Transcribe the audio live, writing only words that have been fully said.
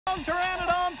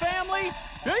Pteranadon family.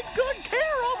 Take good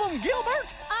care of them, Gilbert.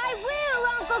 I will,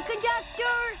 Uncle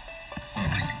Conductor.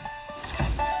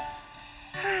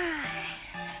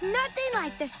 Nothing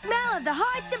like the smell of the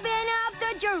hot savanna of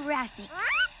the Jurassic.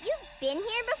 You've been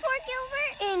here before,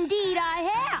 Gilbert? Indeed I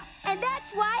have. And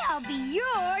that's why I'll be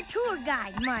your tour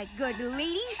guide, my good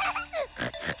lady.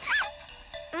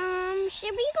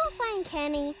 Should we go find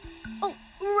Kenny? Oh,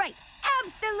 right.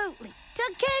 Absolutely. To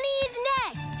Kenny's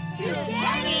nest. To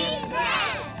Kenny's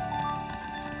nest!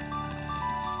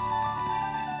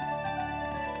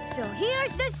 So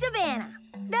here's the savannah.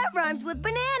 That rhymes with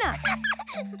banana.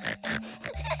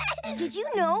 Did you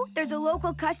know there's a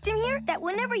local custom here that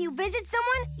whenever you visit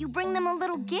someone, you bring them a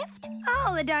little gift?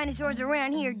 All the dinosaurs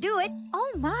around here do it. Oh,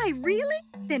 my, really?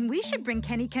 Then we should bring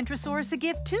Kenny Kentrosaurus a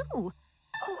gift, too. Oh,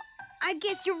 I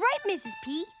guess you're right, Mrs.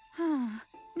 P.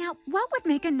 Now, what would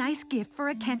make a nice gift for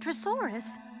a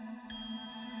Kentrosaurus?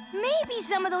 Maybe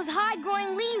some of those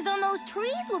high-growing leaves on those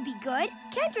trees would be good.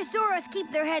 Kentrosaurus keep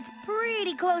their heads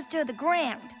pretty close to the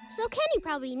ground. So Kenny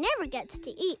probably never gets to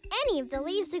eat any of the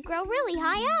leaves that grow really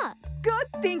high up. Good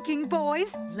thinking,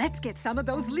 boys. Let's get some of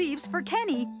those leaves for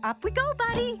Kenny. Up we go,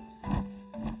 buddy.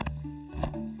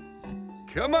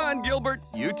 Come on, Gilbert.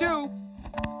 You too.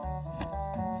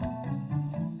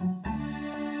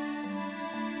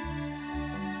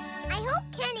 I hope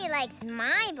Kenny likes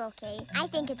my bouquet. I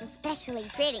think it's especially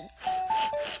pretty.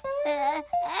 Is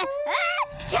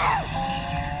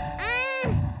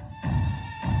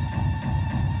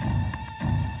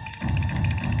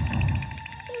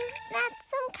that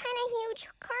some kind of huge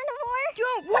carnivore?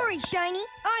 Don't worry, Shiny.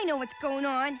 I know what's going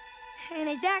on. And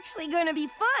it's actually gonna be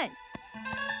fun.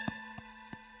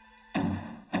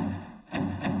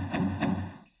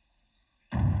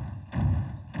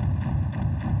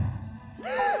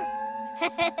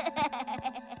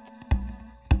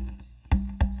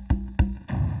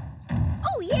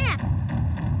 Oh, yeah!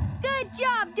 Good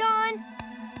job, Dawn.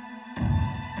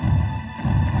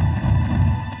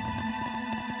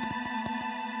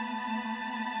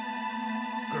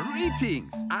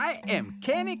 Greetings! I am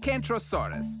Kenny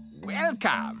Kentrosaurus.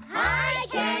 Welcome! Hi,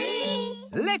 Kenny!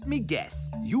 Let me guess,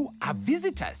 you are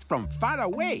visitors from far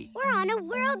away. We're on a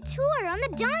world tour on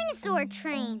the dinosaur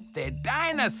train. The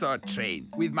Dinosaur train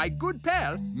with my good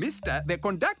pal, Mr. the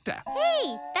Conductor.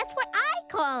 Hey, that's what I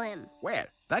call him. Well,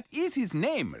 that is his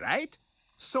name, right?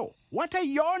 So, what are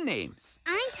your names?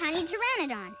 I'm Tiny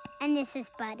Pteranadon, and this is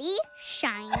Buddy,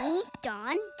 Shiny,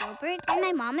 Dawn, Gilbert, and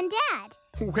my mom and dad.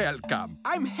 Welcome.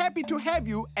 I'm happy to have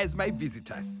you as my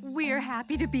visitors. We're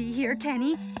happy to be here,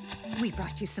 Kenny. We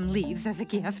brought you some leaves as a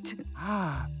gift.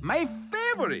 Ah, my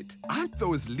favorite. Aren't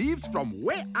those leaves from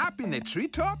way up in the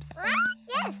treetops?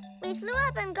 Yes, we flew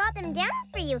up and got them down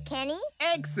for you, Kenny.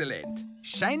 Excellent.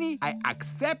 Shiny, I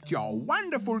accept your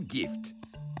wonderful gift.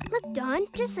 Look, Dawn,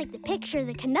 just like the picture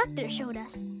the conductor showed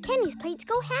us. Kenny's plates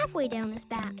go halfway down his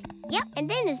back. Yep, and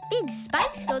then his big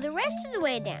spikes go the rest of the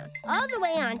way down, all the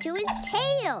way onto his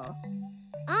tail.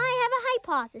 I have a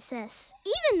hypothesis.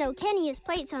 Even though Kenny has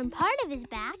plates on part of his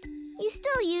back, he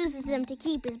still uses them to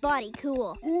keep his body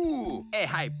cool. Ooh, a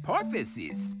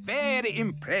hypothesis. Very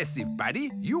impressive,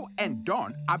 buddy. You and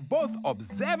Dawn are both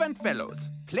observant fellows.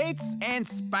 Plates and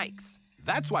spikes.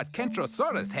 That's what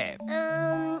Kentrosaurus have.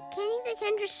 Kenny the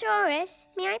Kentrosaurus,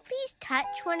 may I please touch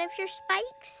one of your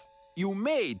spikes? You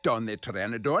may, Dawn the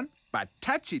Pteranodon, but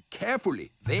touch it carefully.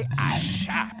 They are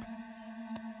sharp.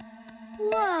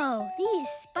 Whoa, these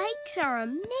spikes are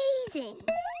amazing.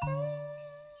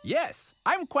 Yes,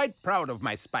 I'm quite proud of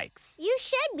my spikes. You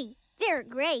should be. They're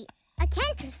great. A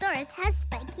Kentrosaurus has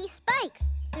spiky spikes.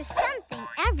 There's something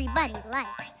everybody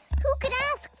likes. Who could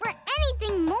ask for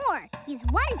anything more? He's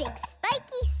one big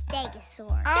spiky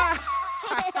stegosaur.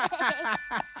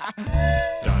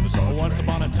 Dinosaur. Once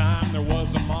upon a time, there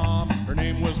was a mom. Her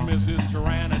name was Mrs.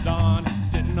 Pteranadon.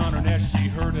 Sitting on her nest, she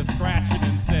heard a scratching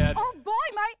and said, Oh, boy,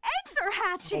 my eggs are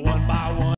hatching. one by one.